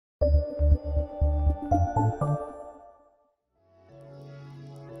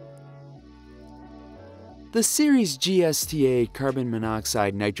The Series GTSA Carbon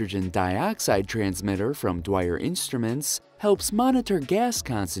Monoxide Nitrogen Dioxide transmitter from Dwyer Instruments helps monitor gas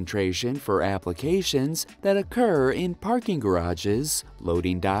concentration for applications that occur in parking garages,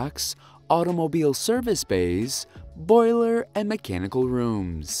 loading docks, automobile service bays, boiler, and mechanical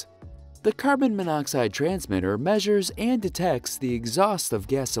rooms. The carbon monoxide transmitter measures and detects the exhaust of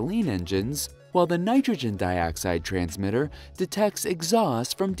gasoline engines, while the nitrogen dioxide transmitter detects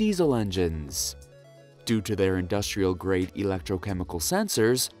exhaust from diesel engines. Due to their industrial-grade electrochemical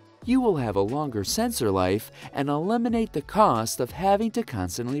sensors, you will have a longer sensor life and eliminate the cost of having to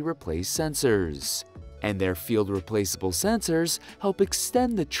constantly replace sensors. And their field replaceable sensors help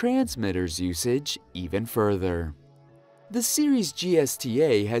extend the transmitter's usage even further. The Series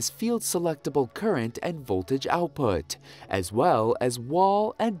GTSA has field-selectable current and voltage output, as well as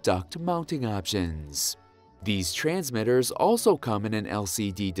wall and duct mounting options. These transmitters also come in an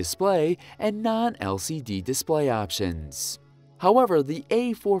LCD display and non-LCD display options. However, the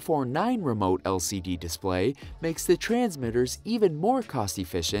A449 remote LCD display makes the transmitters even more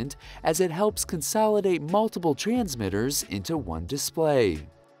cost-efficient as it helps consolidate multiple transmitters into one display.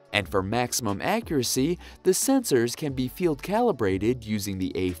 And for maximum accuracy, the sensors can be field calibrated using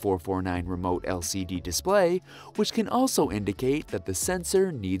the A449 remote LCD display, which can also indicate that the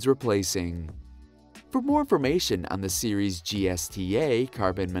sensor needs replacing. For more information on the Series GTSA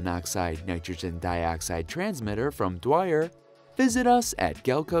Carbon Monoxide Nitrogen Dioxide transmitter from Dwyer, visit us at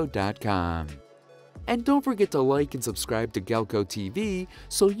gelco.com. And don't forget to like and subscribe to Gelco TV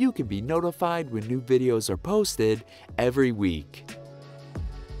so you can be notified when new videos are posted every week.